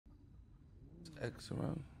X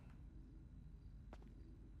around.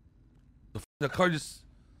 The car just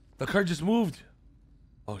moved.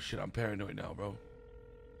 Oh shit, I'm paranoid now, bro.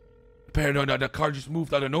 Paranoid now. The car just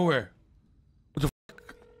moved out of nowhere. What the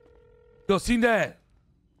fuck? Yo, seen that?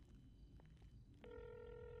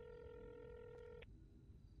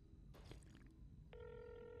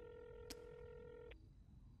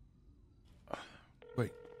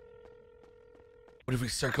 Wait. What if we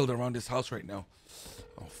circled around this house right now?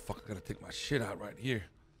 Oh fuck, I gotta take my shit out right here.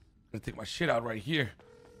 Okay,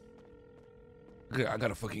 I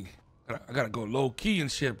gotta go low key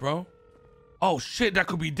and shit, bro. Oh shit, that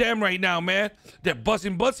could be them right now, man. They're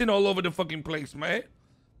busting all over the fucking place, man.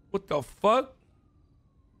 What the fuck?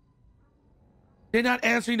 They're not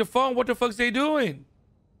answering the phone. What the fuck's they doing?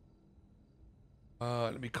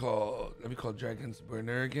 Let me call Dragon's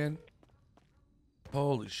Burner again.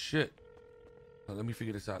 Holy shit. Let me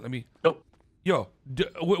figure this out. Nope. Yo,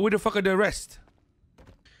 where the fuck are the rest?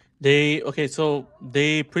 So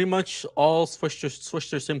they pretty much all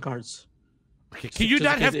switched their SIM cards. Okay, can you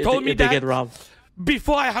not have told me that? They get robbed.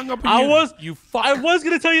 Before I hung up with you fuck. I was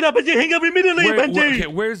gonna tell you that, but you hang up immediately, Benji. Okay,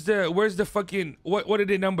 where's the fucking what are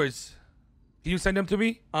the numbers? Can you send them to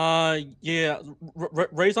me? Yeah.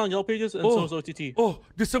 Ray's on Yelp pages and so is OTT. Oh,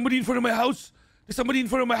 there's somebody in front of my house.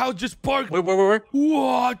 Just parked. Where?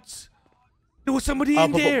 What? There was somebody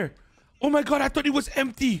in there. Oh my god, I thought it was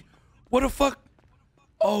empty. What the fuck?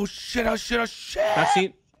 Oh shit!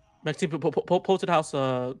 Maxine, pull to the house.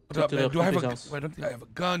 I don't think I have a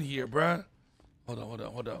gun here, bruh. Hold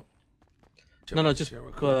on. No, just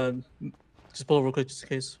pull it real quick, just in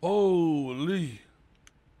case. Holy.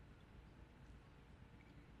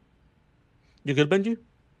 You good, Benji?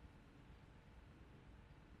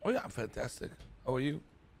 Oh yeah, I'm fantastic. How are you?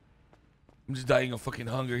 I'm just dying of fucking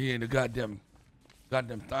hunger here in the goddamn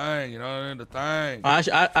thing, you know, the thing. I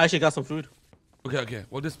actually got some food. Okay.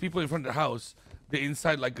 Well, there's people in front of the house. They're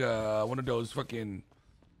inside like one of those fucking.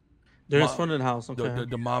 They're in front of the house. Okay.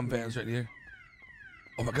 The mom vans right here.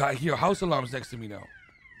 Oh my god! I hear house alarms next to me now.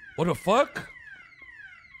 What the fuck?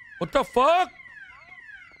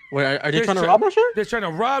 Wait, are they trying to rob us? They're trying to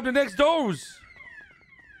rob the next doors.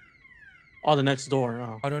 Oh, the next door.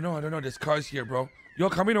 Oh. I don't know. There's cars here, bro. You're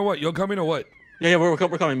coming or what? Yeah, we're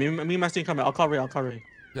coming. Me and my team coming. I'll call Ray. Okay.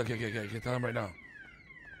 Tell him right now.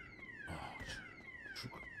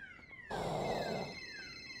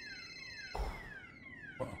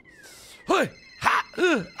 Hey!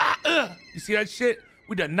 You see that shit?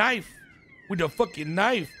 With the fucking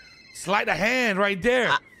knife. Sleight of hand right there.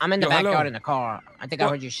 I'm in the backyard in the car. I think I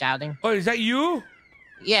heard you shouting. Oh, is that you?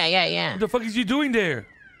 Yeah. What the fuck is you doing there?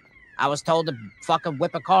 I was told to fucking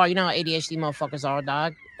whip a car. You know how ADHD motherfuckers are,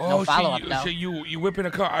 dog. No follow-up, though. Shit, you whipping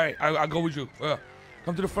a car. All right, I'll go with you.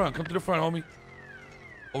 Come to the front, homie.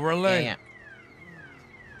 Over a lane. Yeah.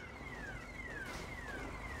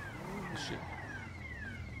 Shit.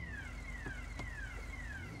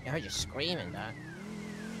 I heard you screaming, dog.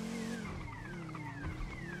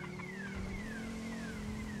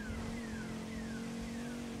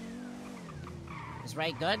 Is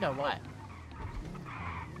Ray good or what?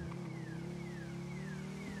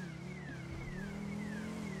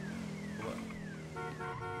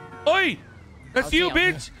 Oi! That's you,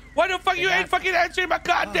 bitch! Why the fuck you ain't fucking answering my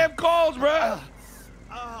goddamn calls, bruh?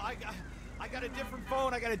 I got a different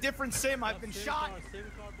phone. I got a different SIM. I've been shot.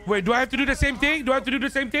 Wait, do I have to do the same thing?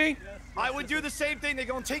 I would do the same thing. They're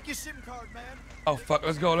gonna take your SIM card, man. Oh, fuck.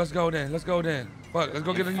 Let's go then. Fuck, let's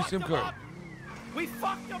go get a new SIM card. We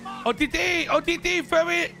fucked them up. OTT, fam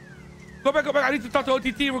it. Go back. I need to talk to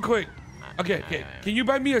OTT real quick. Okay. Can you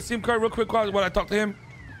buy me a SIM card real quick while I talk to him?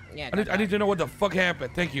 Yeah. I need to know what the fuck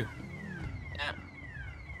happened. Thank you. Yeah.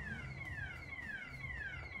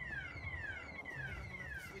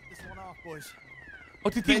 Sleep this one off, boys.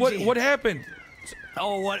 OTT, Benji. what happened?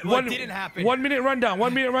 Oh, what didn't happen? 1 minute rundown.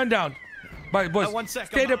 Bye, boys. 1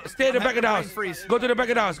 second. Stay at the back of the house. Freeze. Go to the back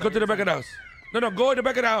of the house. No, go to the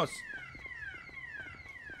back of the house.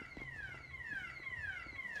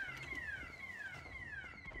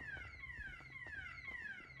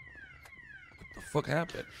 What the fuck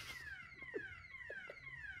happened?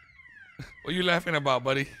 What are you laughing about,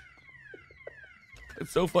 buddy?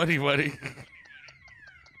 It's so funny, buddy.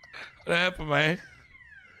 What happened, man?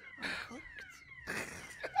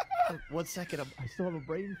 1 second. I still have a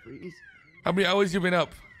brain freeze. How many hours you been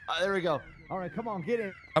up? There we go. All right, come on, get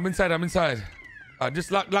in. I'm inside.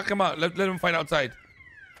 Just lock him out. Let him fight outside.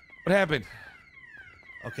 What happened?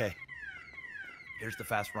 Okay. Here's the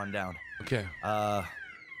fast rundown. Okay.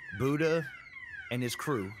 Buddha and his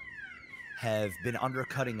crew have been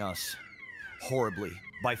undercutting us horribly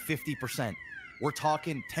by 50%. We're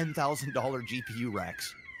talking $10,000 GPU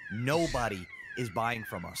racks. Nobody is buying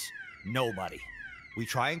from us. Nobody. We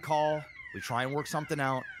try and call. We try and work something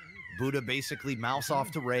out. Buddha basically mouths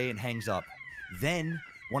off to Ray and hangs up. Then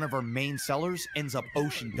one of our main sellers ends up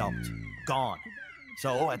ocean dumped. Gone.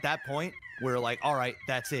 So at that point, we're like, all right,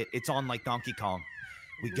 that's it. It's on like Donkey Kong.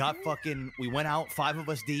 We went out, 5 of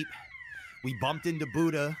us deep. We bumped into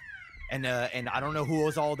Buddha, and I don't know who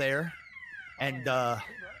was all there. And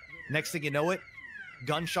next thing you know it,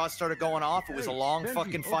 gunshots started going off. It was a long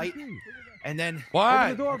fucking fight. And then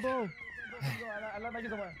why? Open the door, bro.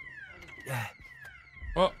 Yeah.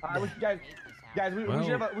 Well, Guys, we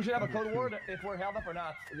should have a code word if we're held up or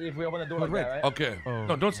not. If we open the door like that, right? okay.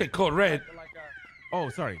 No, don't say code red. Oh,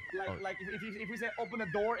 sorry. Like if we say open the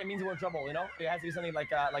door, it means we're in trouble. You know, it has to be something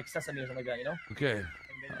like sesame or something like that. You know. Okay.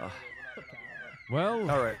 Well,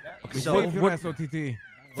 All right. so what OTT?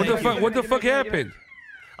 What the fuck happened?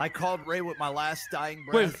 I called Ray with my last dying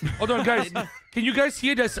Wait, breath. hold on, guys. Can you guys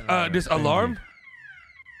hear this this alarm?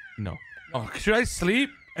 No. Oh, should I sleep?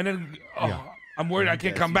 And then Yeah. I'm worried I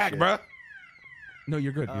can't Yes, come you back, should. bruh. No,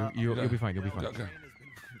 you're good. You'll be fine. You'll be fine. Okay.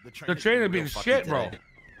 The train has been shit, bro.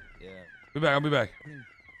 Yeah. Be back. I'll be back.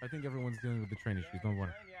 I think everyone's dealing with the train issues. Don't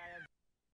worry.